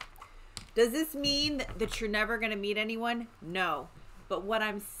contacting you. Does this mean that you're never going to meet anyone? No. But what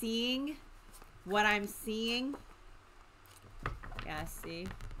I'm seeing, yeah, see?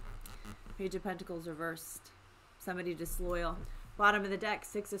 Page of Pentacles reversed. Somebody disloyal. Bottom of the deck,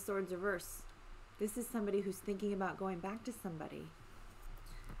 Six of Swords reversed. This is somebody who's thinking about going back to somebody.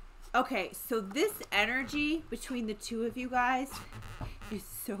 Okay, so this energy between the two of you guys is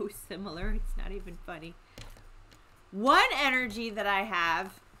so similar. It's not even funny. One energy that I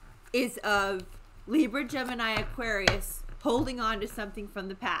have is of Libra, Gemini, Aquarius holding on to something from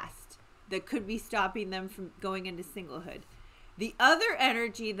the past that could be stopping them from going into singlehood. The other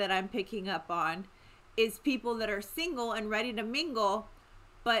energy that I'm picking up on is people that are single and ready to mingle,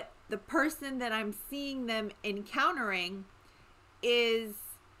 but the person that I'm seeing them encountering is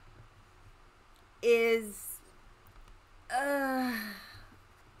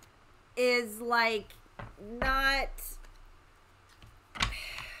like not,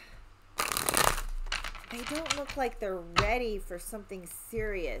 they don't look like they're ready for something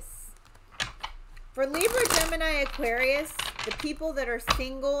serious. For Libra, Gemini, Aquarius, the people that are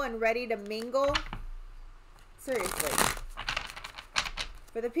single and ready to mingle, seriously.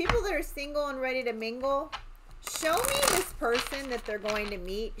 For the people that are single and ready to mingle, show me this person that they're going to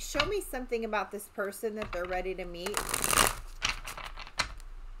meet. Show me something about this person that they're ready to meet.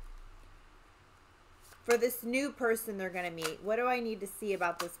 For this new person they're going to meet, what do I need to see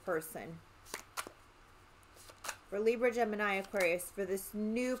about this person? For Libra, Gemini, Aquarius, for this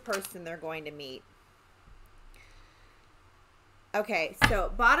new person they're going to meet. Okay,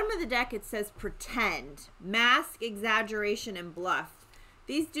 so bottom of the deck it says pretend, mask, exaggeration, and bluff.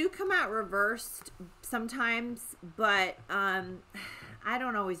 These do come out reversed sometimes, but I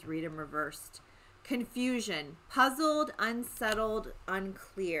don't always read them reversed. Confusion, puzzled, unsettled,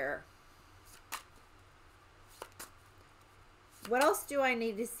 unclear. What else do I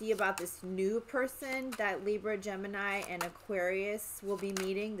need to see about this new person that Libra, Gemini, and Aquarius will be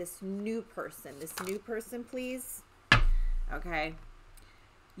meeting? This new person, please. Okay.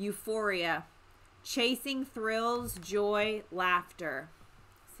 Euphoria, chasing thrills, joy, laughter.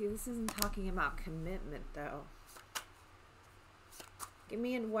 See, this isn't talking about commitment, though. Give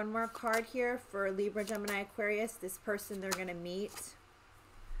me one more card here for Libra, Gemini, Aquarius. This person they're going to meet.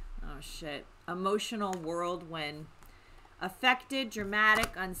 Oh, shit. Emotional whirlwind. Affected,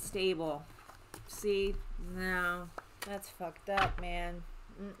 dramatic, unstable. See? No. That's fucked up, man.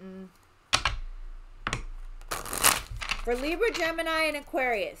 For Libra, Gemini, and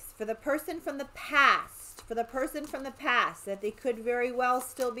Aquarius, for the person from the past, that they could very well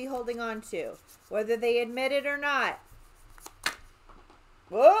still be holding on to, whether they admit it or not.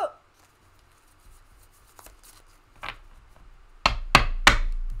 Whoa!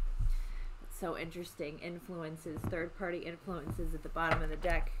 It's so interesting. Influences, third-party influences at the bottom of the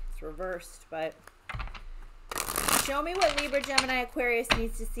deck. It's reversed, but show me what Libra, Gemini, Aquarius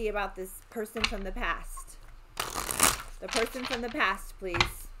needs to see about this person from the past. The person from the past,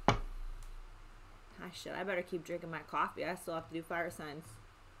 please. Ah, shit, I better keep drinking my coffee. I still have to do fire signs.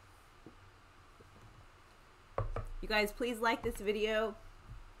 You guys, please like this video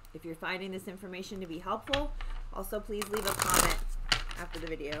if you're finding this information to be helpful. Also, please leave a comment after the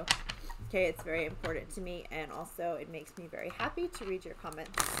video. Okay, it's very important to me, and also it makes me very happy to read your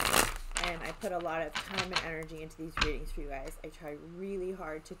comments. And I put a lot of time and energy into these readings for you guys. I try really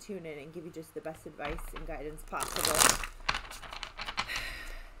hard to tune in and give you just the best advice and guidance possible.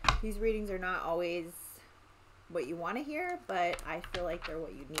 These readings are not always what you want to hear, but I feel like they're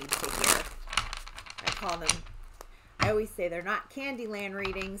what you need to hear. I always say they're not Candyland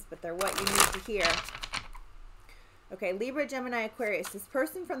readings, but they're what you need to hear. Okay, Libra, Gemini, Aquarius. This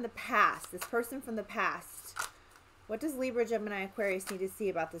person from the past. What does Libra, Gemini, Aquarius need to see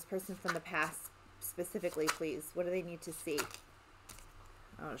about this person from the past specifically, please? What do they need to see?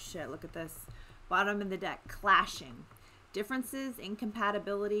 Oh, shit. Look at this. Bottom of the deck. Clashing. Differences,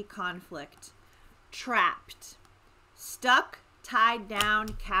 incompatibility, conflict. Trapped. Stuck, tied down,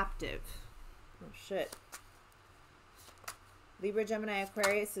 captive. Oh, shit. Libra, Gemini,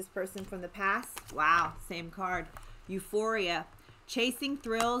 Aquarius. This person from the past. Wow. Same card. Euphoria. Chasing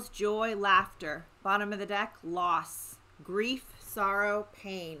thrills, joy, laughter. Bottom of the deck, loss, grief, sorrow,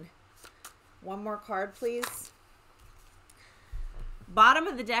 pain. One more card, please. Bottom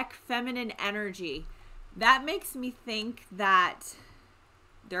of the deck, feminine energy. That makes me think that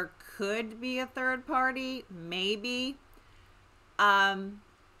there could be a third party, maybe.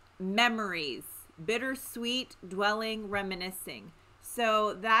 Memories, bittersweet, dwelling, reminiscing.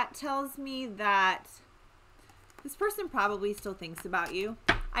 So that tells me that this person probably still thinks about you.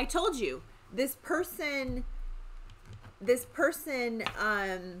 I told you, this person,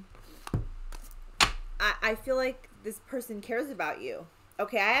 I feel like this person cares about you.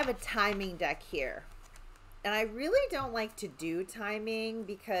 Okay, I have a timing deck here. And I really don't like to do timing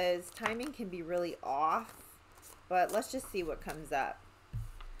because timing can be really off. But let's just see what comes up.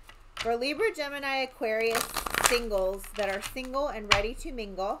 For Libra, Gemini, Aquarius, singles that are single and ready to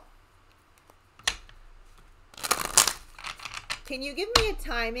mingle. Can you give me a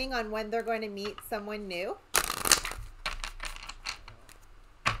timing on when they're going to meet someone new?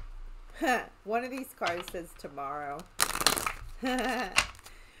 One of these cards says tomorrow.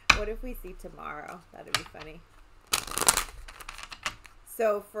 What if we see tomorrow? That'd be funny.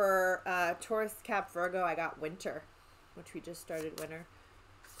 So for Taurus, Cap, Virgo, I got winter, which we just started winter.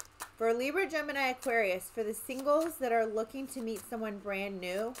 For Libra, Gemini, Aquarius, for the singles that are looking to meet someone brand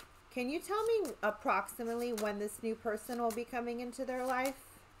new, can you tell me approximately when this new person will be coming into their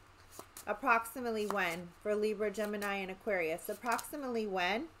life? Approximately when? For Libra, Gemini, and Aquarius. Approximately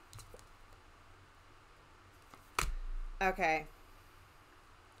when? Okay.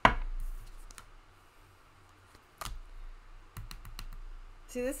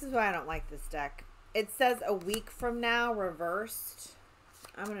 See, this is why I don't like this deck. It says a week from now, reversed.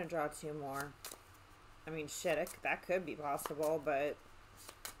 I'm going to draw two more. I mean, shit, that could be possible, but...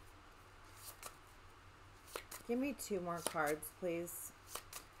 Give me two more cards, please.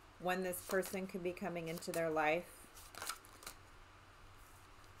 When this person could be coming into their life.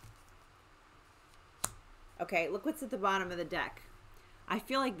 Okay, look what's at the bottom of the deck. I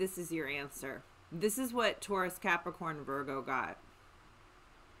feel like this is your answer. This is what Taurus, Capricorn, Virgo got.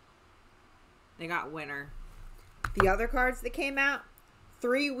 They got winter. The other cards that came out,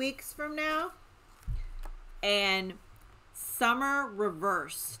 3 weeks from now, and summer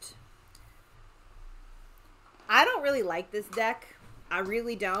reversed. I don't really like this deck. I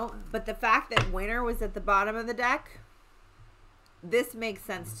really don't. But the fact that winter was at the bottom of the deck, this makes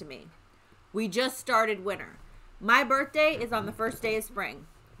sense to me. We just started winter. My birthday is on the first day of spring,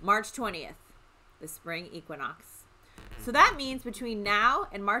 March 20th, the spring equinox. So that means between now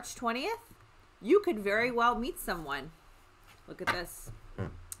and March 20th, you could very well meet someone. Look at this.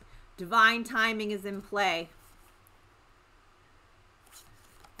 Divine timing is in play.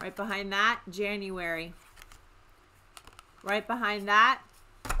 Right behind that, January. Right behind that,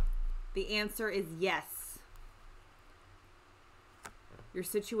 the answer is yes. Your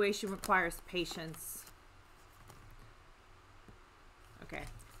situation requires patience. Okay.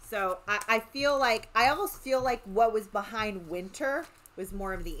 So I feel like, I almost feel like what was behind winter was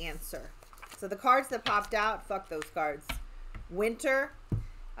more of the answer. So the cards that popped out, fuck those cards. Winter,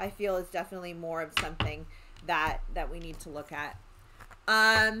 I feel, is definitely more of something that we need to look at.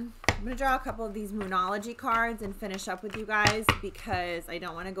 I'm going to draw a couple of these Moonology cards and finish up with you guys because I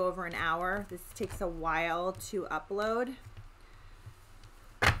don't want to go over an hour. This takes a while to upload.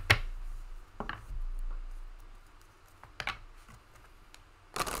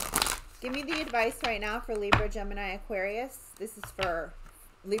 Give me the advice right now for Libra, Gemini, Aquarius. This is for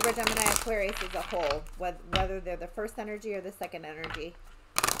Libra, Gemini, Aquarius as a whole, whether they're the first energy or the second energy.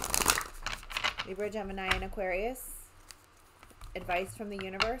 Libra, Gemini, and Aquarius. Advice from the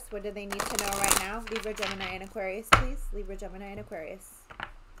universe. What do they need to know right now? Libra, Gemini, and Aquarius, please. Libra, Gemini, and Aquarius.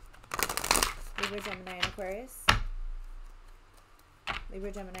 Libra, Gemini, and Aquarius.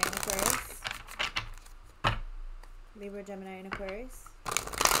 Libra, Gemini, and Aquarius. Libra, Gemini, and Aquarius.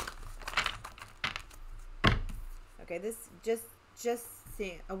 Okay, this just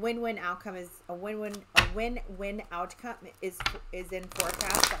see, a win-win outcome is a win-win outcome is in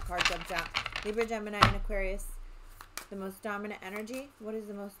forecast. That card jumps out. Libra, Gemini, and Aquarius. The most dominant energy. What is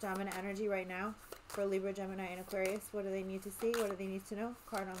the most dominant energy right now for Libra, Gemini, and Aquarius? What do they need to see? What do they need to know?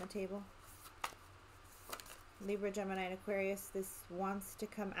 Card on the table. Libra, Gemini, and Aquarius. This wants to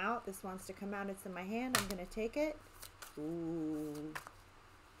come out. This wants to come out. It's in my hand. I'm going to take it. Ooh.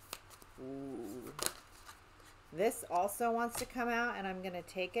 Ooh. This also wants to come out, and I'm going to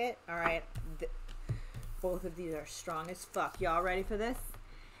take it. All right. Both of these are strong as fuck. Y'all ready for this?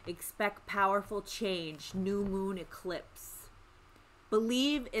 Expect powerful change. New moon eclipse.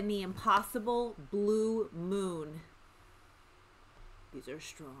 Believe in the impossible blue moon. These are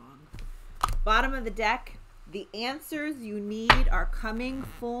strong. Bottom of the deck. The answers you need are coming.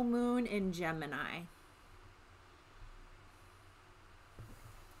 Full moon in Gemini.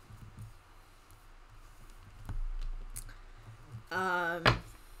 Let's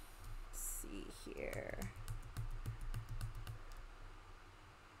see here.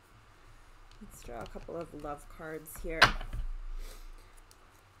 Let's draw a couple of love cards here.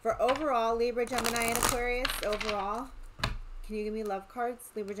 For overall, Libra, Gemini, and Aquarius, overall, can you give me love cards?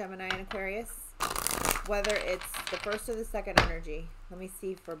 Libra, Gemini, and Aquarius. Whether it's the first or the second energy. Let me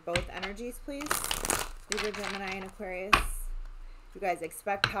see for both energies, please. Libra, Gemini, and Aquarius. You guys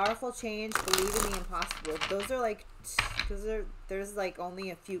expect powerful change. Believe in the impossible. Those are like, there's like only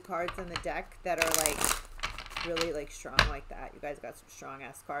a few cards in the deck that are like really like strong like that. You guys got some strong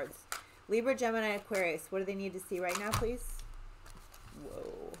ass cards. Libra, Gemini, Aquarius. What do they need to see right now, please?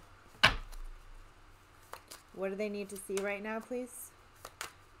 Whoa. What do they need to see right now, please?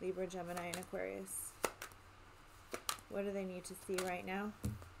 Libra, Gemini, and Aquarius. What do they need to see right now?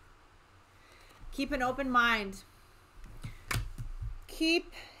 Keep an open mind.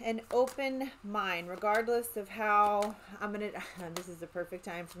 Keep an open mind, regardless of how I'm going to... This is the perfect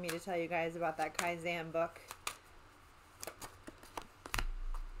time for me to tell you guys about that Kaizen book.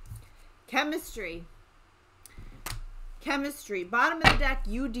 Chemistry. Chemistry. Bottom of the deck,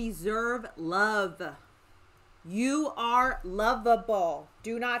 you deserve love. You are lovable.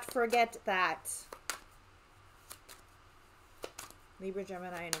 Do not forget that. Libra,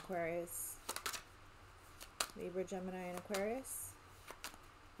 Gemini, and Aquarius. Libra, Gemini, and Aquarius.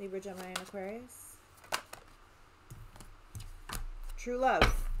 Libra, Gemini, and Aquarius. True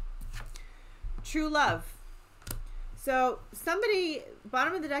love. True love. So somebody,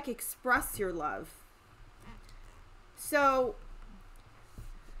 bottom of the deck, express your love. So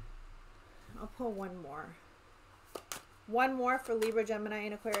I'll pull one more. One more for Libra, Gemini,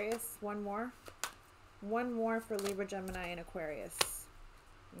 and Aquarius. One more. One more for Libra, Gemini, and Aquarius.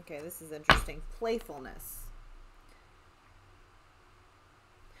 Okay, this is interesting. Playfulness.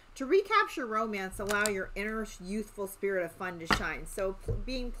 To recapture romance, allow your inner youthful spirit of fun to shine. So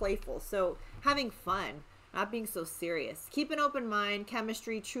being playful. So having fun. Not being so serious. Keep an open mind.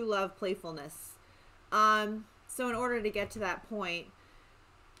 Chemistry, true love, playfulness. So in order to get to that point,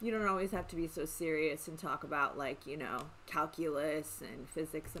 you don't always have to be so serious and talk about, like, you know, calculus and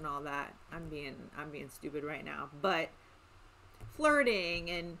physics and all that. I'm being stupid right now. But flirting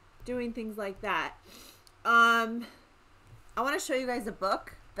and doing things like that. I want to show you guys a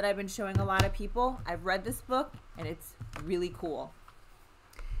book that I've been showing a lot of people. I've read this book and it's really cool.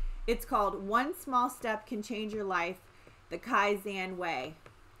 It's called One Small Step Can Change Your Life, the Kaizen Way.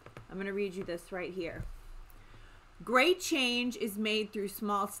 I'm going to read you this right here. Great change is made through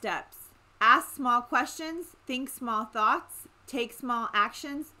small steps. Ask small questions, think small thoughts, take small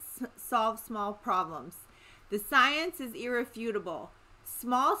actions, solve small problems. The science is irrefutable.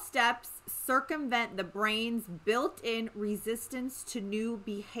 Small steps circumvent the brain's built-in resistance to new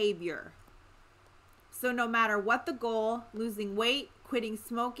behavior. So no matter what the goal, losing weight, quitting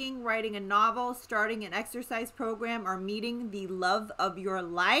smoking, writing a novel, starting an exercise program, or meeting the love of your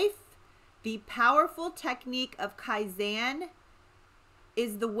life, the powerful technique of Kaizen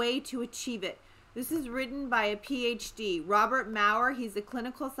is the way to achieve it. This is written by a PhD, Robert Maurer. He's a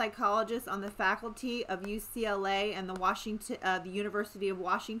clinical psychologist on the faculty of UCLA and the University of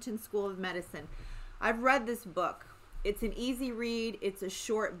Washington School of Medicine. I've read this book. It's an easy read. It's a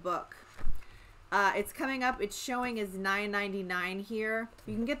short book. It's coming up. It's showing as $9.99 here.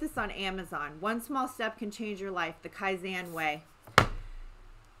 You can get this on Amazon. One small step can change your life. The Kaizen way.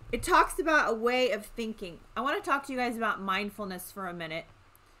 It talks about a way of thinking. I want to talk to you guys about mindfulness for a minute.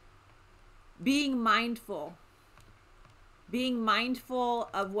 Being mindful. Being mindful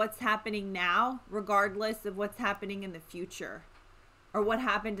of what's happening now, regardless of what's happening in the future or what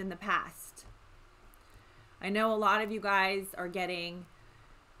happened in the past. I know a lot of you guys are getting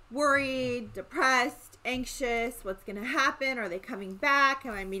worried, depressed, anxious. What's going to happen? Are they coming back?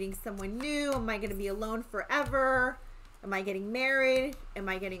 Am I meeting someone new? Am I going to be alone forever? Am I getting married? Am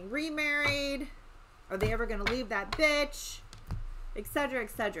I getting remarried? Are they ever going to leave that bitch? Etc.,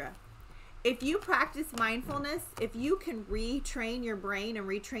 etc. If you practice mindfulness, if you can retrain your brain and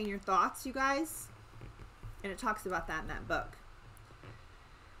retrain your thoughts, you guys, and it talks about that in that book,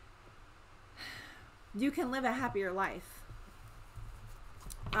 you can live a happier life.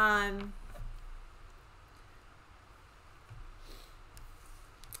 I'm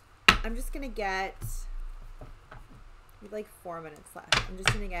just going to get, we have like 4 minutes left. I'm just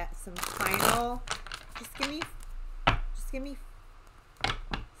going to get some final, just give me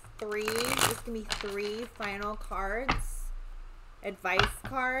 3 final cards, advice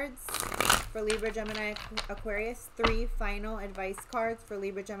cards for Libra, Gemini, Aquarius. 3 final advice cards for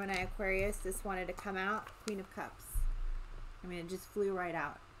Libra, Gemini, Aquarius. This wanted to come out. Queen of Cups. I mean, it just flew right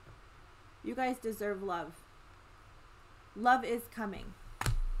out. You guys deserve love. Love is coming.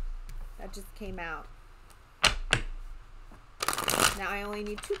 That just came out. Now I only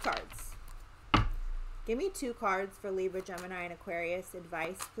need 2 cards. Give me 2 cards for Libra, Gemini, and Aquarius.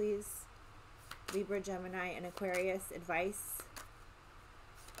 Advice, please. Libra, Gemini, and Aquarius. Advice.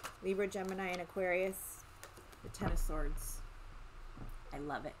 Libra, Gemini, and Aquarius. The Ten of Swords. I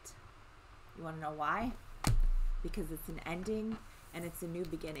love it. You want to know why? Because it's an ending and it's a new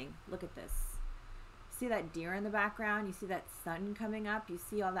beginning. Look at this. See that deer in the background? You see that sun coming up? You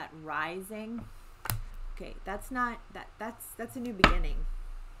see all that rising? Okay, that's not that's a new beginning.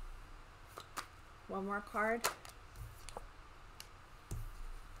 One more card.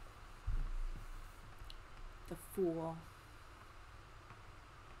 The Fool.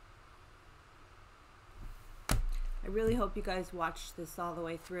 I really hope you guys watch this all the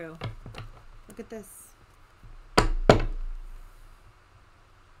way through. Look at this.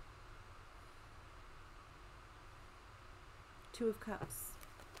 Two of Cups.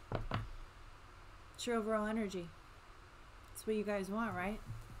 It's your overall energy. That's what you guys want, right?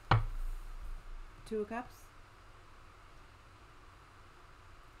 2 of Cups.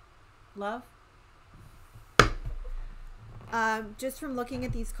 Love. Just from looking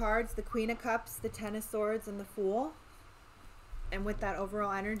at these cards, the Queen of Cups, the Ten of Swords, and the Fool. And with that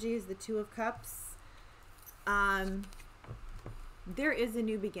overall energy is the 2 of Cups. There is a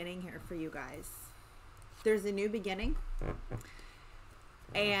new beginning here for you guys. There's a new beginning.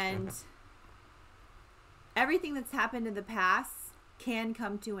 And everything that's happened in the past can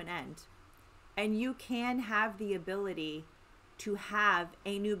come to an end. And you can have the ability to have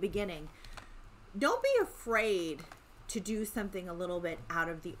a new beginning. Don't be afraid to do something a little bit out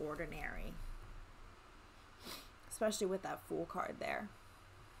of the ordinary. Especially with that Fool card there.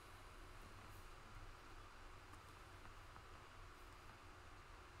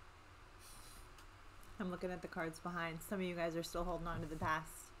 I'm looking at the cards behind. Some of you guys are still holding on to the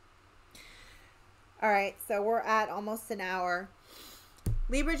past. All right, so we're at almost an hour.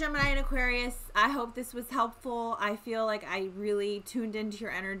 Libra, Gemini, and Aquarius, I hope this was helpful. I feel like I really tuned into your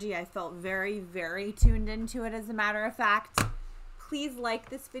energy. I felt very, very tuned into it, as a matter of fact. Please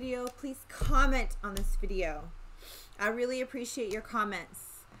like this video. Please comment on this video. I really appreciate your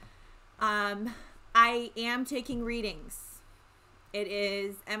comments. I am taking readings. It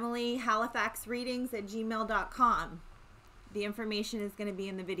is emilyhalifaxreadings@gmail.com. The information is going to be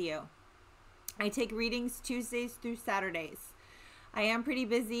in the video. I take readings Tuesdays through Saturdays. I am pretty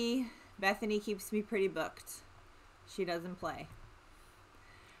busy. Bethany keeps me pretty booked. She doesn't play.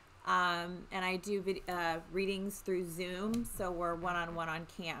 And I do readings through Zoom, so we're one-on-one on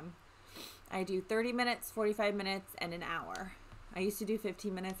cam. I do 30 minutes, 45 minutes, and an hour. I used to do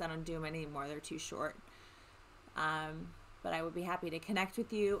 15 minutes. I don't do them anymore. They're too short. But I would be happy to connect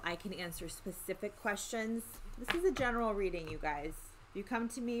with you. I can answer specific questions. This is a general reading, you guys. If you come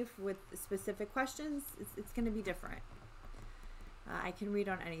to me with specific questions, it's going to be different. I can read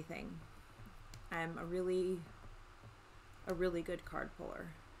on anything. I'm a really good card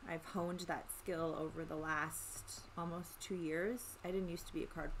puller. I've honed that skill over the last almost 2 years. I didn't used to be a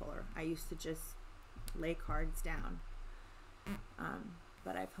card puller. I used to just lay cards down.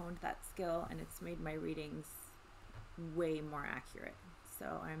 But I've honed that skill, and it's made my readings way more accurate.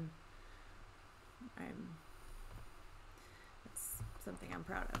 So it's something I'm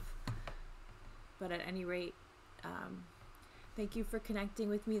proud of. But at any rate, thank you for connecting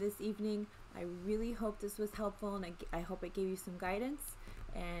with me this evening. I really hope this was helpful, and I hope it gave you some guidance.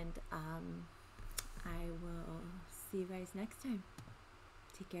 And I will see you guys next time.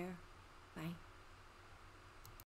 Take care. Bye.